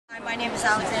Hi, my name is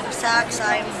Alexander Sachs.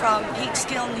 I'm from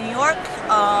Peekskill, New York.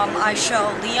 I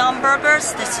show Leon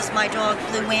Burgers. This is my dog,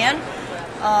 Blue Ann.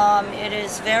 It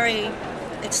is very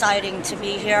exciting to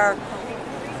be here.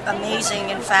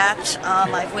 Amazing, in fact.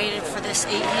 I've waited for this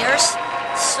 8 years,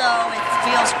 so it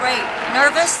feels great.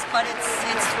 Nervous, but it's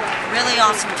really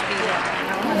awesome to be here.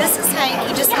 This is Hank.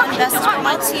 He just won Best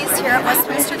Maltese here at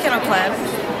Westminster Kennel Club.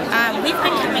 We've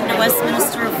been coming to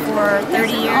Westminster for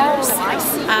 30 years.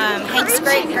 Hank's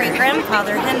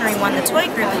great-great-grandfather, Henry, won the toy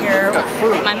group here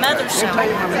at my mother's show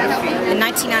in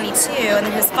 1992, and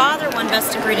then his father won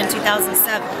Best of Breed in 2007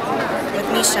 with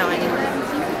me showing.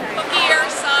 Cookie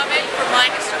Summit from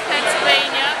Lancaster,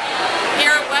 Pennsylvania,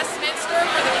 here at Westminster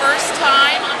for the first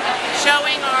time,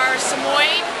 showing our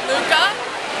Samoyed, Luca.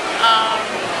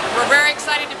 We're very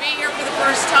excited to be here for the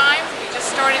first time. We just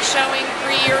started showing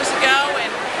 3 years ago, and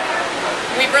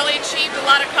we've really achieved a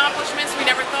lot of accomplishments we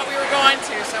never thought we were going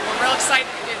to, so we're real excited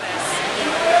to do this.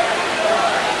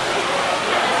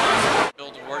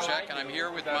 And I'm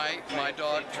here with my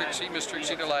dog Trixie, Miss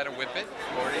Trixie Delight, a Whippet.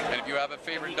 And if you have a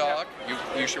favorite dog,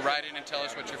 you should write in and tell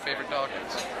us what your favorite dog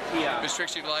is. Miss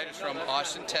Trixie Delight is from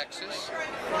Austin, Texas,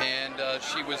 and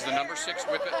she was the #6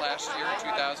 Whippet last year,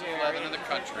 2011, in the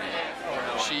country.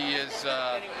 She is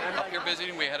up here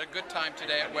visiting. We had a good time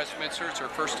today at Westminster. It's her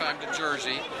first time to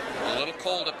Jersey. A little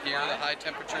cold up here. The high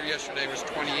temperature yesterday was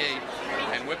 28,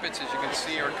 and Whippets, as you can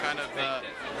see, are kind of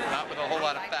not with a whole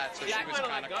lot of fat, so she was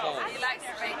kind of cold.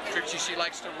 Trixie, she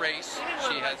likes to race.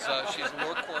 She's a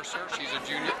lure courser. She's a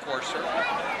junior courser,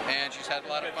 and she's had a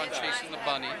lot of fun chasing the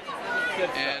bunny.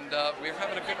 And we're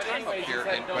having a good time up here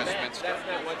in Westminster.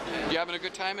 You having a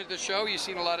good time at the show? You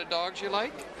seen a lot of dogs you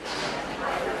like?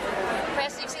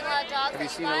 Chris, you've seen a lot of dogs. Have you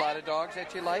seen a lot of dogs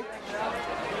that you like?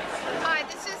 Hi,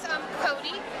 this is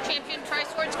Cody, champion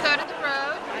Tri-Swords Code of the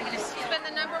Road. He's been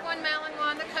the #1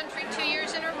 Malinois in the country 2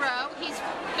 years in a row. He's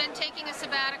been taking a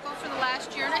sabbatical for the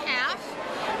last year and a half,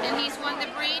 and he's won the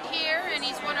breed here, and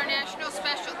he's won our national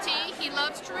specialty. He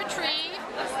loves to retrieve,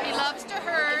 he loves to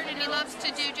herd, and he loves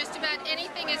to do just about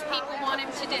anything as people want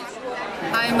him to do.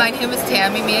 Hi, my name is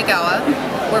Tammy Miyagawa.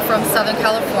 We're from Southern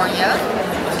California,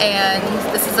 and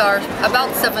this is our about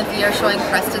 7th year showing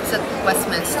Prestons at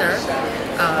Westminster.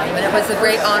 And it was a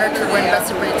great honor to win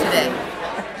Best of Breed today.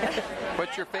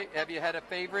 What's your have you had a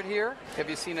favorite here? Have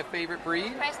you seen a favorite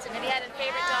breed? Preston, have you had a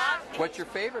favorite dog? What's your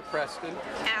favorite, Preston?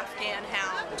 Afghan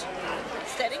Hound.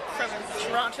 Steady from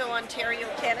Toronto, Ontario,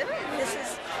 Canada. This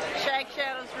is Shag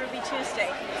Shadow's Ruby Tuesday.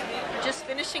 Just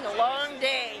finishing a long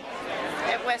day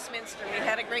at Westminster. We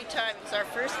had a great time. It was our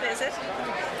first visit.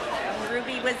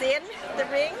 Ruby was in the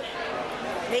ring,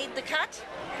 made the cut.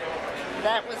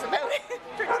 That was about it.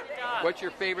 What's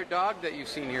your favorite dog that you've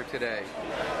seen here today?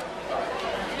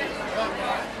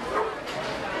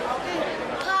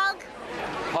 Pug.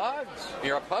 Pugs.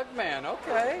 You're a pug man.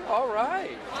 Okay. All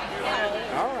right.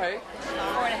 All right.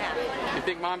 4.5. You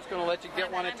think Mom's going to let you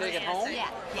get one and take it home? Yeah.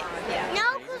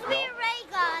 No, because we already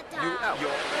got a dog.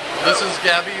 This is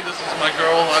Gabby. This is my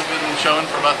girl. I've been showing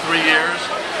for about 3 years,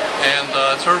 and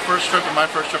it's her first trip and my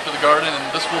first trip to the garden,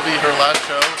 and this will be her last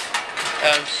show,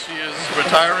 as she is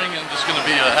retiring and just going to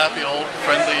be a happy, old,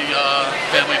 friendly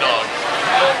family dog.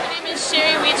 My name is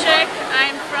Sherry Wietrick.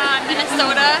 I'm from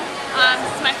Minnesota.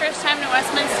 This is my first time to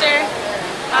Westminster.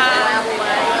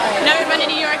 Never been to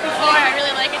New York before. I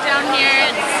really like it down here.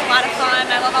 It's a lot of fun.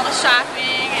 I love all the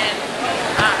shopping, and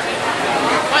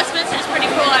Westminster is pretty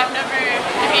cool.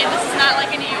 This is not like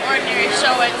any ordinary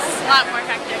show. It's a lot more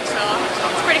hectic, so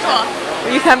it's pretty cool.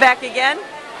 Will you come back again?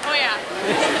 Oh yeah.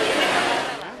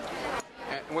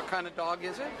 And what kind of dog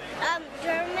is it?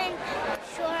 German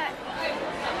short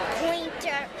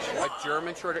pointer. A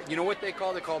German short. You know what they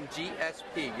call? They call them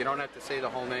GSP. You don't have to say the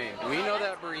whole name. We know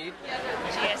that breed.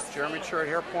 Yes. German short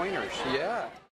hair pointers. Yeah.